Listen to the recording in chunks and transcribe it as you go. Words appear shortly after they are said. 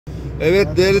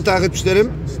Evet değerli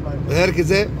takipçilerim,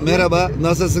 herkese merhaba.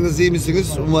 Nasılsınız, iyi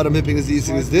misiniz? Umarım hepiniz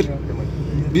iyisinizdir.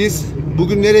 Biz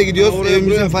bugün nereye gidiyoruz?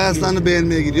 Evimizin fayanslarını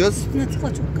beğenmeye gidiyoruz.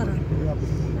 Çok karanlık.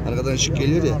 Arkadan ışık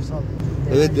geliyor ya.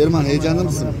 Evet Derman, heyecanlı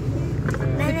mısın?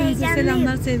 Hepinize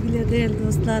selamlar, sevgili değerli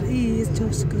dostlar. İyiyiz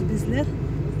çok şükür bizler.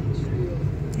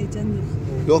 Heyecan yok.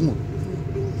 Yok mu?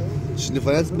 Şimdi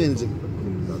fayans mı beğenecek?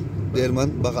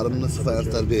 Derman bakalım nasıl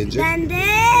fayanslar beğenecek. Ben de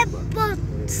bot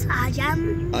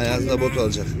alacağım. Ayağınızda bot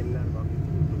olacak.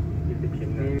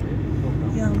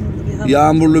 Yağmurlu bir hava.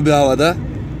 Yağmurlu bir havada.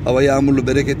 Hava yağmurlu,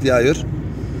 bereket yağıyor.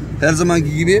 Her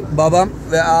zamanki gibi babam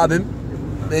ve abim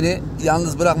beni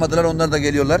yalnız bırakmadılar. Onlar da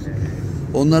geliyorlar.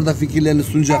 Onlar da fikirlerini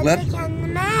sunacaklar. Ben de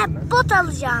kendime bot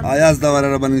alacağım. Ayaz da var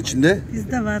arabanın içinde.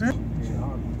 Bizde var.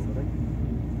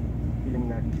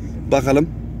 Bakalım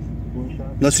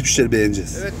nasıl bir şeyler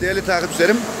beğeneceğiz. Evet değerli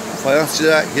takipçilerim,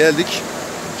 fayansçıya geldik.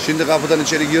 Şimdi kapıdan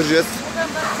içeri gireceğiz. Buradan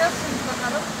bakacağız şimdi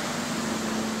bakalım.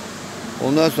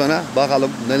 Ondan sonra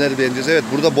bakalım neler beğeneceğiz. Evet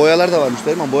burada boyalar da varmış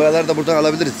değil mi? Boyaları da buradan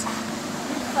alabiliriz.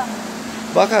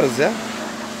 Bakarız ya.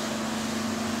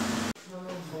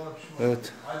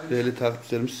 Evet değerli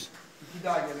takipçilerimiz. 2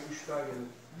 daha gelin, 3 daha gelin.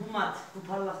 Bu mat, bu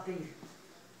parlak değil.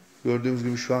 Gördüğünüz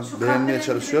gibi şu an Şu beğenmeye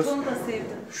çalışıyoruz. Onu da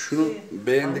sevdim. Şunu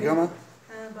beğendik ama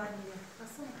Banyo.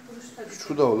 Nasıl? Duruş tabii.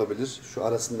 şu da olabilir. Şu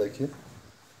arasındaki.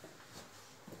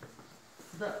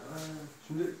 Bu da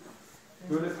Şimdi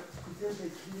böyle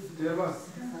Derman,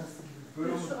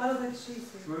 böyle, Şu aradaki şeyi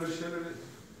sevdim. böyle şeyleri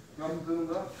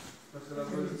yaptığında mesela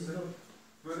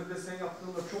böyle desen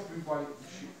yaptığında çok büyük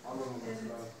bir şey anlamamız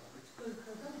lazım.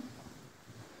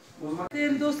 O zaman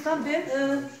Değerli dostlar, ben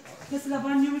mesela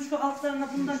banyomun şu altlarına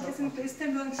bundan kesinlikle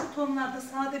istemiyorum. Şu tonlarda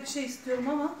sade bir şey istiyorum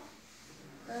ama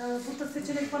burada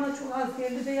seçenek bana çok az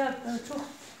geldi veya çok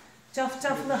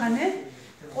cafcaflı hani.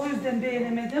 O yüzden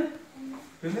beğenemedim.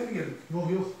 benden mi geldin?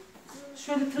 Yok.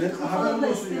 Şöyle tırtıklı falan da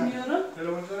istemiyorum.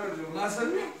 Telefoncular arıyorum. Nasıl?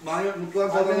 Banyo mutfağın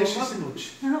falan olmaz mı?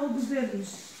 Ha, o güzelmiş.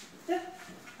 De,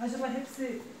 acaba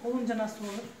hepsi olunca nasıl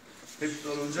olur? Hepsi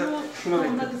olunca. Şuna Şuna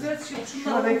denk da güzel şey. Şuna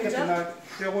Şunlar denk olunca. getirler.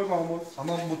 Şuraya koy bakalım.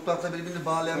 Ama mutfakta birbirini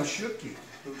bağlayan bir şey yok ki.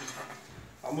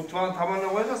 Mutfağın tabanına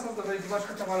koyacaksınız da belki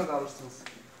başka tabana da alırsınız.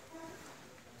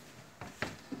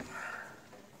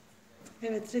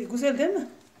 Evet, güzel değil mi?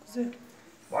 Güzel.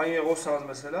 Banyoya koysanız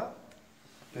mesela.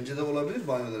 Bence de olabilir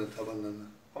banyoların tabanlarına.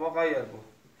 Ama kayar bu.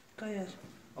 Kayar.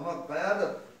 Ama kayar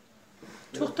da.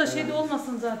 Çok da şey de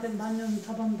olmasın zaten banyonun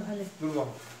tabanında hani. Dur bakalım.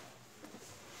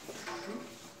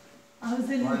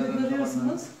 Avizeleri de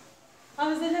görüyorsunuz.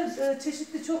 Avizeler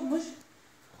çeşitli çokmuş.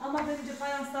 Ama bence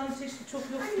fayansların çeşitli çok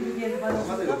yok gibi geldi bana.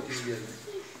 Ama da yok gibi geldi.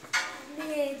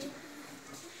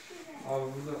 Abi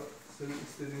burada senin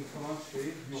istediğin falan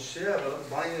şeyi yok. Şey yapalım,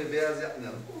 banyoyu beyaz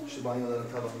yapmayalım. Şu banyoların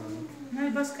tabanlarını.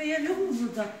 Ne, başka yer yok mu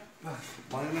burada?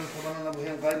 Banyoların tabanlarına bu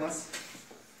hem kaymaz.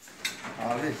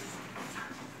 Abi,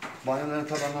 banyoların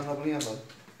tabanlarına bunu yapalım.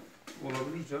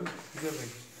 Olabilir canım. Güzel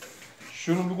renk.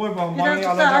 Şunu bir koy bakalım. Birazcık Banyoya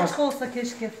daha alacağınız. açık olsa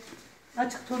keşke.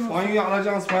 Açık tonu. Banyoya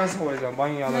alacağınız fayansı koyacağım.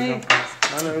 Banyoya alacağım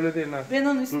fayansı. Yani öyle değil lan. Ben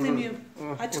onu istemiyorum.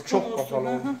 Hı, Açık o çok ton olsun. kapalı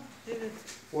oldu. Hı hı. Evet.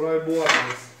 Orayı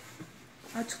boğarız.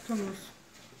 Açık ton olsun.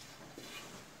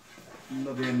 Bunu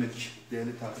da beğenmedik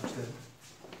değerli takipçilerim.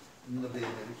 Bunu da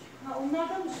beğenmedik. Ha,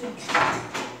 onlardan mı şey?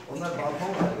 Onlar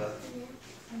balkon galiba.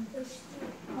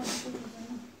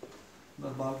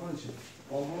 Bunlar balkon için.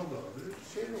 Balkona da olabilir.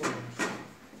 Şey de olabilir.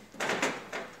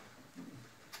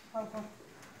 Balkon.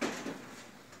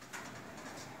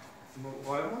 Bu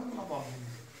koyamaz mı kapağı?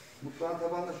 Mutfağın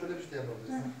tabanında şöyle bir şey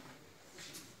yapabiliriz.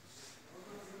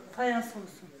 Fayans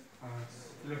olsun. Evet.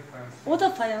 Direkt fayans. O da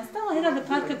fayanslı ama herhalde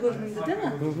parka görünümlü değil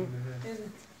mi? Evet.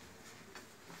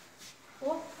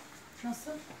 O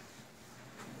nasıl?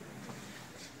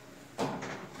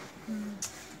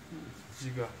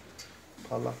 Giga.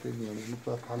 Parlak değil mi yalnız?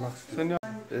 Mutfak parlak istiyor. Sen ya.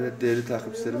 Evet değerli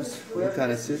takipçilerimiz. Bir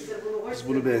tanesi, biz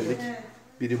bunu beğendik.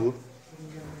 Biri bu.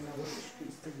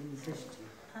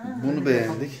 Bunu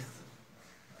beğendik.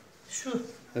 Şu.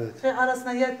 Evet. Ve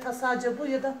arasına ya sadece bu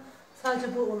ya da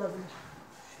sadece bu olabilir.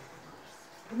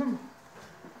 Bunu mu?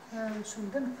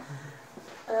 Şunu değil mi?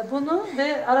 Bunu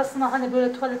ve arasına hani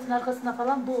böyle tuvaletin arkasına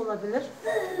falan bu olabilir.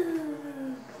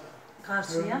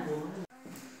 Karşıya.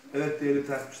 Evet değerli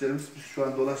takipçilerimiz, biz şu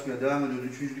an dolaşmaya devam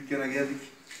ediyoruz. 3. dükkana geldik.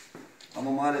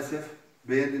 Ama maalesef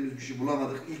beğendiğimiz bir şey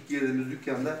bulamadık. İlk girdiğimiz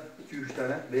dükkanda 2-3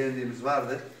 tane beğendiğimiz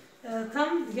vardı. Tam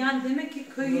yani demek ki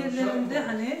köy yerlerinde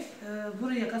hani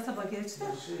buraya kasaba gençler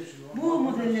bu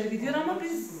modeller gidiyor ama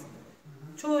biz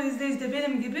çoğu izleyici de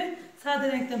benim gibi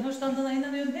sade renkten hoşlandığına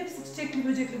inanıyorum. Hepsi çiçekli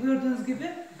böcekli gördüğünüz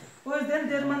gibi. O yüzden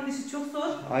Derman'ın işi çok zor.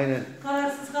 Aynen.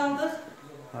 Kararsız kaldık.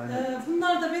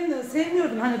 Bunlar da ben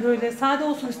sevmiyordum, hani böyle sade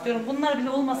olsun istiyorum. Bunlar bile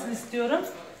olmasını istiyorum.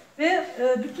 Ve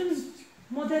bütün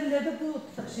modellerde bu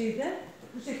şeyde,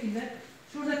 bu şekilde.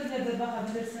 Şuradakilerde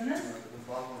bakabilirsiniz.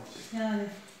 Yani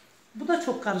bu da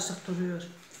çok karışık duruyor.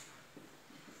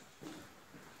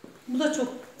 Bu da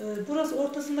çok, burası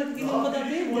ortasındaki gibi model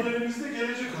değil mi? Modelimizde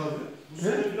gelecek abi. Bu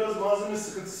sene biraz malzeme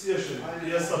sıkıntısı yaşadık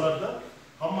piyasalarda.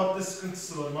 Ham madde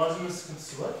sıkıntısı var, malzeme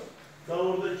sıkıntısı var. Daha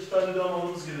orada 2 tane daha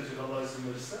malımız gelecek Allah izin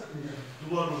verirse.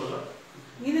 Duvar olarak.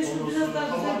 Yine şu biraz daha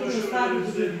güzel duruyor. Sade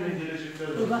duruyor. Gelecekler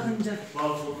Dur bakınca.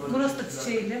 Burası da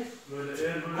çiçeğiyle. Böyle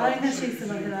eğer böyle Aynen şeysi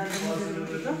var herhalde.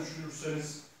 malzemeleri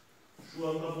düşünürseniz şu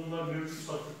anda bunlar mevcut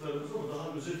sattıklarımız ama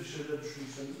daha özel bir şeyler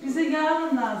düşünürseniz. Bize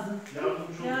yarın lazım.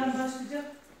 Yardımcı Yarın başlayacak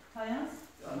fayans.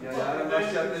 Ya yarın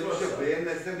başlayacak bir şey yok.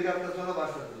 Beğenmezsen bir hafta sonra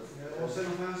başlatırız. O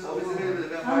senin fayansı O bizi beğenmedi.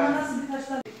 Ben Ama fayans. nasıl birkaç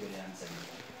tane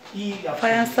İyi yaptın.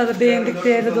 fayansları beğendik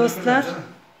değerli dostlar.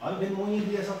 Abi benim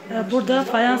 17'ye sattığım. Burada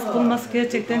fayans bulması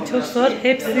gerçekten çok zor.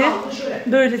 Hepsi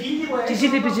böyle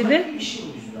cicili bicili.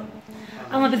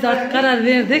 Ama biz artık karar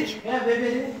verdik. Ya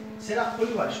bebeğin Serap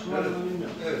Koli var. Bunlardan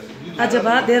bilmiyorum. Evet.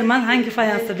 Acaba Derman hangi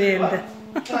fayansı beğendi?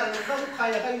 Bir tane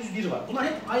KYK 101 var. Bunlar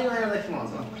hep aynı ayardaki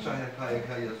malzeme. KYK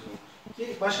yazıyor.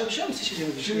 Başka bir şey mi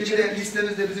seçeceğimiz? Şimdi bir de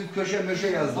listemizde bizim köşe möşe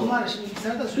yazdı. Onlar şimdi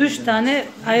sen de söyle. 3 tane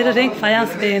ayrı renk fayans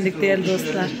beğendik değerli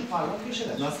dostlar.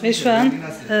 Ve şu an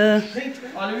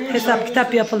hesap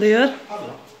kitap yapılıyor.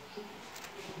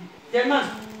 Derman.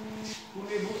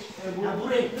 Bu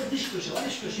renkte dış köşe var,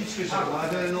 iç köşe. Hiç köşe.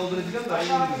 Madem ne olduğunu biliyorum da.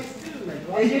 Aşağı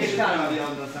Ece çıkar abi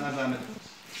yandan sana zahmet.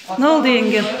 Ne oldu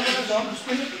yengem?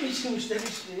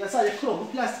 Ya sadece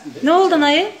krom, plastik gibi. Ne oldu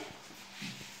Nayı?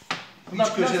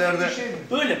 İç köşelerde.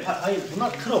 Böyle, hayır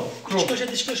bunlar krom. İç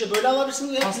köşe, dış köşe böyle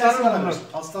alabilirsiniz. Paslanmaz bunlar. Paslanmaz.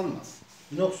 Paslanmaz.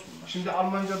 Inox bunlar. Şimdi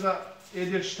Almanca'da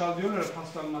Edelstahl diyorlar ya,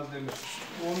 paslanmaz demir.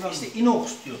 Ondan İşte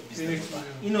inox diyor bizde. Inox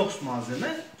Inox, inox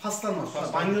malzeme paslanmaz.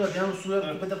 Banyoda yanı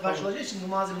suya küpede karşılayacağı için bu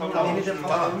malzemenin Tamam. yeniden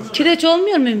falan olmuyor. Kireç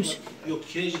olmuyor muymuş? Yok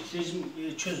kirecin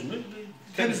çözümü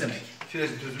temizlemek.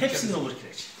 Kireçli çözüm. Hepsinde olur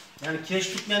kireç. Yani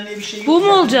kireç tutmayan diye bir şey yok. Bu mu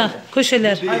yani. olacak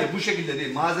köşeler? Değil, bu şekilde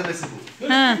değil. Malzemesi bu.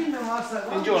 Ha.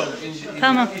 İnce olacak. İnce.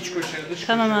 Tamam. İç köşe, dış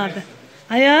Tamam köşe. abi.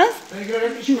 Ayaz, Ben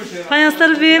görelim iç köşeye.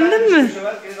 fayansları beğendin mi? Köşe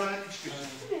var, geri kalan iç köşe.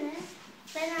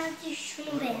 Ben artık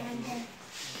şunu beğendim.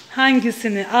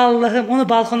 Hangisini? Allah'ım, onu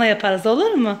balkona yaparız,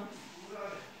 olur mu?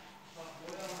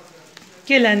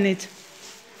 Gel anneciğim.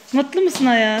 Mutlu musun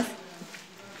Ayaz?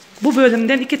 Bu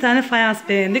bölümden 2 tane fayans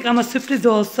beğendik ama sürpriz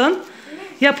olsun.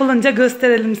 Yapılınca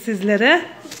gösterelim sizlere.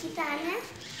 2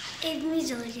 tane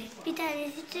evimiz olacak. Bir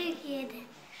tanesi Türkiye'de.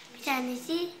 Bir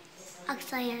tanesi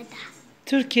Aksaray'da.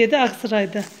 Türkiye'de,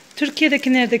 Aksaray'da.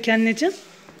 Türkiye'deki neredeki anneciğim?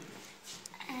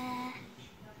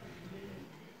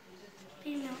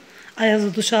 Bilmiyorum.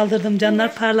 Ayaz'ı duş aldırdım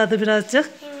canlar, parladı birazcık.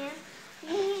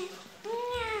 Bilmiyorum.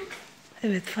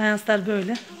 Evet, fayanslar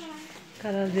böyle.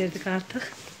 Karar verdik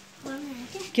artık. Bu nerede?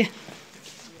 Gel.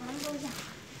 Ben burada.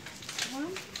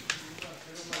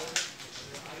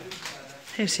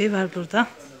 Her şey var burada.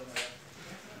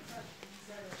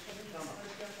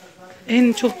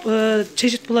 En çok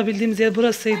çeşit bulabildiğimiz yer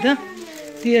burasıydı.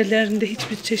 Diğerlerinde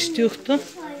hiçbir çeşit yoktu.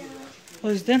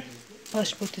 O yüzden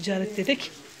başbuğ ticaret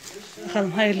dedik.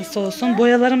 Bakalım hayırlısı olsun.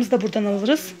 Boyalarımızı da buradan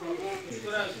alırız.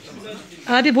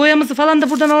 Abi boyamızı falan da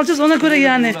buradan alacağız. Ona göre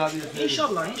yani.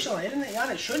 İnşallah inşallah.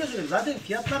 Yani şöyle söyleyeyim. Zaten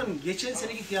fiyatlarım geçen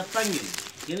seneki fiyattan geliyor.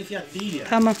 Yeni fiyat değil yani.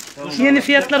 Tamam. Yeni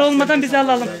fiyatlar olmadan bizi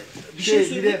alalım. Bir şey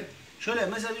söyleyeyim. Şöyle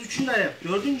mesela 3. ay,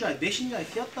 4. ay, 5. ay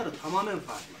fiyatları tamamen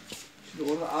farklı.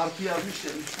 Şimdi orada artı yazmış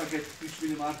ya, 3 paket, 3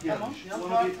 milim artı yazmış.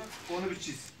 Onu bir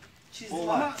çiz. Çizdim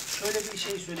ama şöyle bir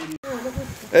şey söyleyeyim.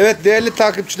 Evet değerli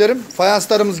takipçilerim,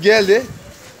 fayanslarımız geldi.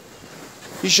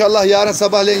 İnşallah yarın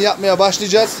sabahleyin yapmaya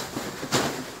başlayacağız.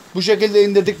 Bu şekilde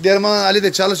indirdik. Derman Ali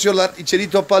de çalışıyorlar. İçeriği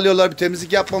toparlıyorlar. Bir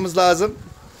temizlik yapmamız lazım.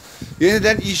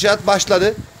 Yeniden inşaat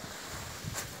başladı.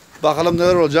 Bakalım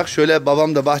neler olacak. Şöyle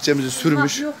babam da bahçemizi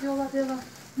sürmüş. Yok yola devam.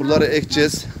 Buraları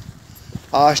ekeceğiz.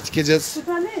 Ağaç dikeceğiz.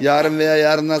 Yarın veya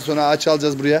yarından sonra ağaç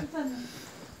alacağız buraya.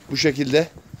 Bu şekilde.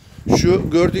 Şu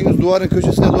gördüğünüz duvarın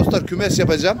köşesine dostlar kümes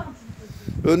yapacağım.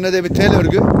 Önüne de bir tel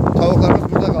örgü.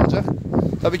 Tavuklarımız burada kalacak.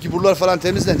 Tabii ki buralar falan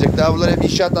temizlenecek. Daha buralar hep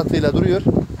inşaat hattıyla duruyor.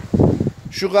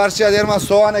 Şu karşıya Derman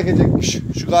soğan ekecekmiş.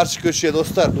 Şu karşı köşeye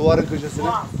dostlar, duvarın köşesine.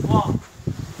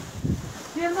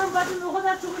 Derman bacım o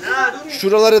kadar çok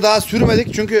Şuraları daha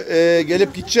sürmedik çünkü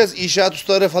gelip gideceğiz. İnşaat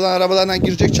ustaları falan arabalarla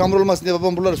girecek, çamur olmasın diye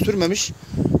babam buraları sürmemiş.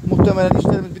 Muhtemelen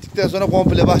işlerimiz bittikten sonra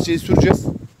komple bahçeyi süreceğiz.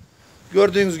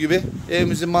 Gördüğünüz gibi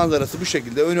evimizin manzarası bu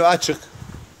şekilde. Önü açık.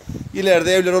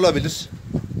 İleride evler olabilir.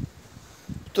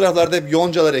 Bu taraflarda hep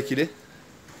yoncalar ekili.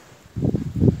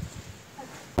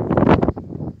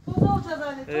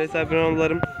 Evet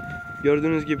ablalarım,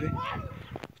 gördüğünüz gibi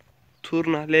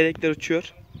turna, leylekler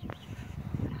uçuyor.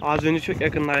 Az önce çok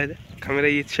yakındaydı.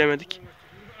 Kameraya yetişemedik.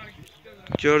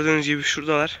 Gördüğünüz gibi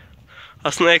şuradalar.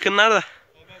 Aslında yakınlar da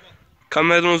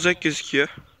kameradan uzak gözüküyor.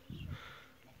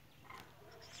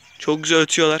 Çok güzel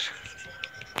ötüyorlar.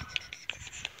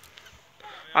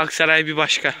 Aksaray bir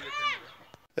başka.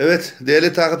 Evet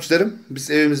değerli takipçilerim,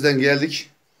 biz evimizden geldik.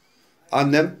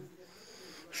 Annem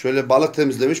şöyle balık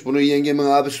temizlemiş. Bunu yengemin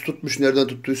abisi tutmuş, nereden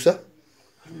tuttuysa.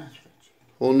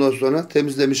 Ondan sonra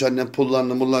temizlemiş annem,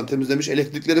 pullarını mullarını temizlemiş.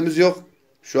 Elektriklerimiz yok.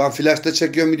 Şu an flaşta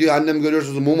çekiyorum video. Annem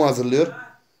görüyorsunuz mum hazırlıyor.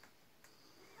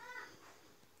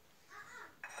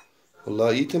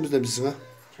 Vallahi iyi temizlemişsin ha.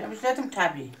 Temizledim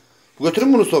tabii.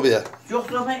 Götürün bunu sobaya. Yok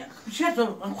sobaya bir şey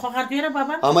kokar diyor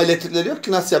baba. Ama elektrikleri yok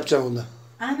ki, nasıl yapacağım onu?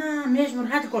 Ana mecbur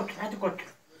hadi götür hadi götür.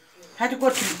 Hadi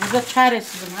götür burada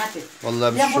çaresizim hadi.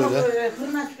 Vallahi biz Ben bunu şöyle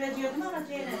fırına sürüyordum ama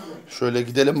şeyle. şöyle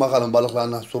gidelim bakalım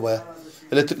balıklarına sobaya.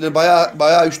 Elektrikleri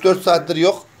bayağı 3-4 saattir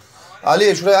yok.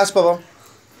 Ali şurayı aç babam.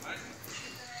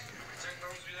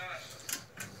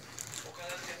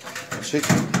 Çek.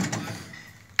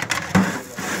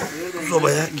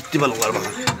 Sobaya gitti balıklar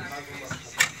bakalım.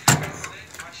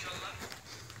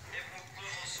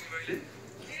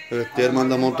 Evet,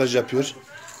 Derman da montaj yapıyor.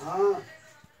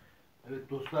 Evet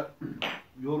dostlar,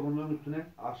 yorgunluğun üstüne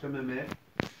akşam yemeği.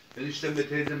 Eniştem ve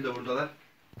teyzem de buradalar.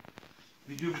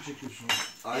 Video mu çekiyorsunuz?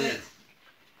 Aynen. Evet.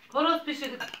 Horoz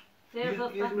pişirdik.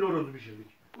 İzmir horozu pişirdik.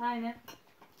 Aynen.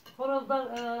 Horozlar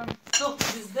çok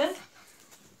bizde.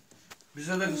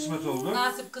 Bize de kısmet oldu.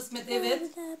 Nasip kısmet,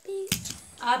 evet.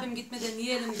 Abim gitmeden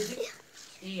yiyelim dedik.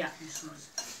 İyi yapmışsınız.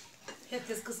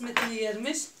 Herkes kısmetini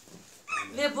yermiş.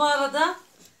 Ve bu arada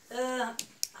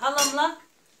halamla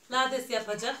lades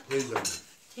yapacak.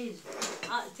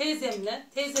 Teyzemle.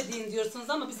 Teyze deyin diyorsunuz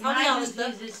ama biz halaya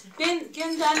alıştık. Ben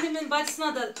kendi annemin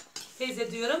bacısına da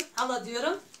teyze diyorum. Hala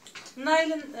diyorum.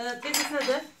 Nail'in teyzesine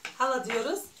de hala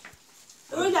diyoruz.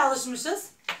 Öyle alışmışız.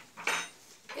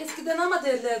 Eskiden ama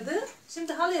derlerdi.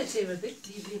 Şimdi halaya çevirdik.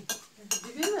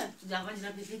 Bibi mi?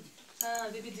 Yabancılar bibi. Ha,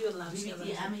 bibi diyorlar. Bibi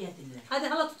diye ama yediler. Hadi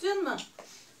hala tutuyor mu?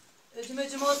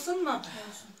 Öcüm olsun mu?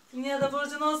 Dünyada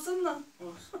borcun olsun mu?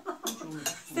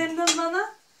 Senden bana?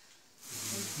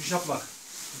 Bir şaplak.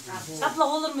 Şaplak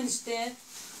olur mu işte?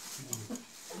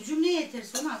 Gücüm ne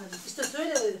yeterse onu alırım. İşte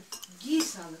söyle.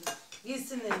 Giysi alırım.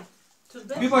 Giysini.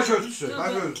 Türbe. Bir başörtüsü. Türbe.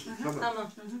 Başörtüsü.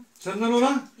 Tamam. Senden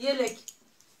olan? Yelek.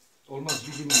 Olmaz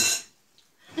bizim değil.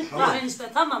 Tamam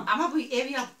işte tamam. Ama bu ev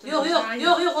yaptı.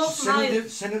 Yok olsun hayır.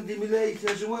 Senin dimile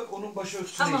ihtiyacın var, onun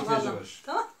başörtüsüne Tamam ihtiyacı Allah. var.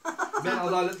 Tamam. Ben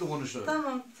adaletli konuşurum.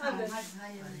 Tamam. Hadi.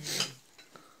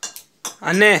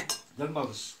 Anne. Gelme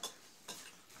kız.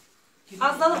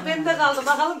 Hastalık bende kaldı.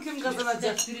 Bakalım kim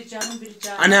kazanacak. Biri canım biri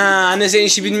canım. Anne sen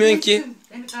işi bilmiyorsun ki.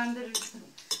 Beni kandırırsın.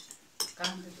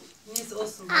 Kandırırsın. Neyse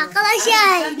olsun.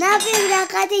 Arkadaşlar ne yapıyorsunuz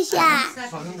arkadaşlar?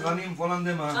 Sakın kanayım falan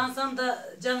deme ha. Şansan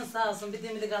da canın sağ olsun. Bir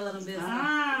demirlik alırım ben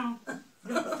sana.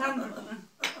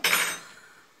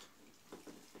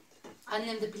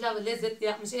 Annem de pilavı lezzetli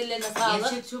yapmış. Ellerine sağlık.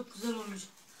 Gerçek çok güzel olmuş.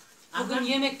 Bugün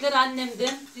yemekler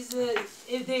annemden. Biz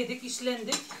evdeydik,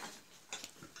 işlendik.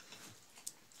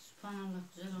 Subhanallah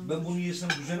güzel olmuş. Ben bunu yesem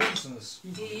gücenir misiniz?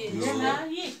 İyi.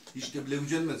 İyi. Hiç de bile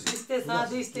gücenmez. İşte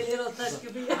sade işte Erol Taş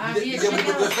gibi. Bir de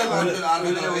bunu gösterme. Öyle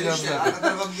arkada işte. Arka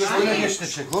tarafa bir gösterme. Şöyle geç de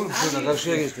çek oğlum, şöyle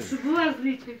karşıya geç de. Bu var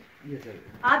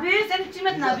abi sen hiç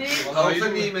yemedin abi. Tavukta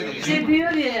niye yemedin? Şey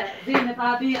diyor ya Zeynep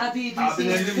abi diyor. Abi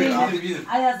ne bileyim, abi bilir.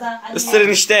 Ayaz'a. Isırın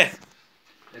işte.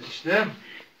 Eniştem.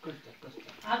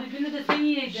 Abi günü de sen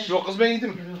yiyeceksin. Yok kız ben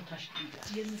yedim.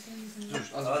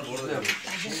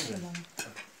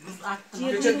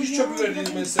 Geçen düş çöpü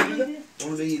verdiydim ben size.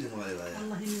 Onu ben yedim galiba ya.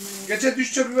 Geçen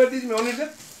düş çöpü verdiydim ya, o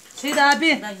nerede? Şeyde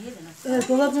abi.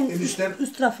 Dolabın Eniştem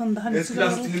üst tarafında hani eski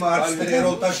lastikli artistleri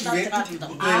Erol Taş gibi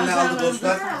kutu eline aldı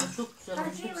dostlar.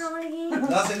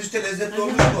 Nasıl enişte, lezzetli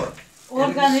olmuş mu?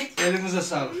 organik. Elinize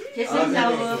sağlık. Kesin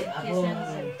yavrum.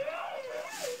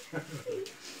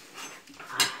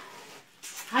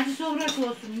 Hadi sonrası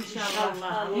olsun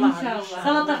inşallah. İnşallah.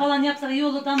 Salata falan yapsak iyi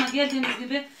olurdu ama geldiğimiz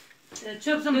gibi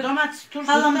çöktüm. Domates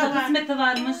turşusu Halamda da var. kısmeti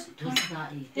varmış. Turşu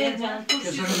da iyi. Ercan,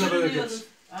 Kesinize turşu bereket. sürüyoruz.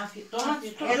 Afiyet.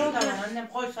 Domates turşusu da var. Annem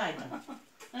koysaydı.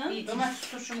 İyi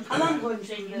domates turşumuz. Halam koymuş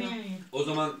ellerine. O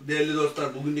zaman değerli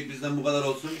dostlar, bugünlük bizden bu kadar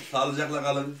olsun. Sağlıcakla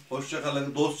kalın, hoşça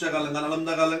kalın, dostça kalın,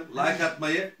 kanalımda kalın. Like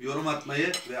atmayı, yorum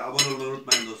atmayı ve abone olmayı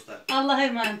unutmayın dostlar. Allah'a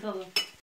emanet olun.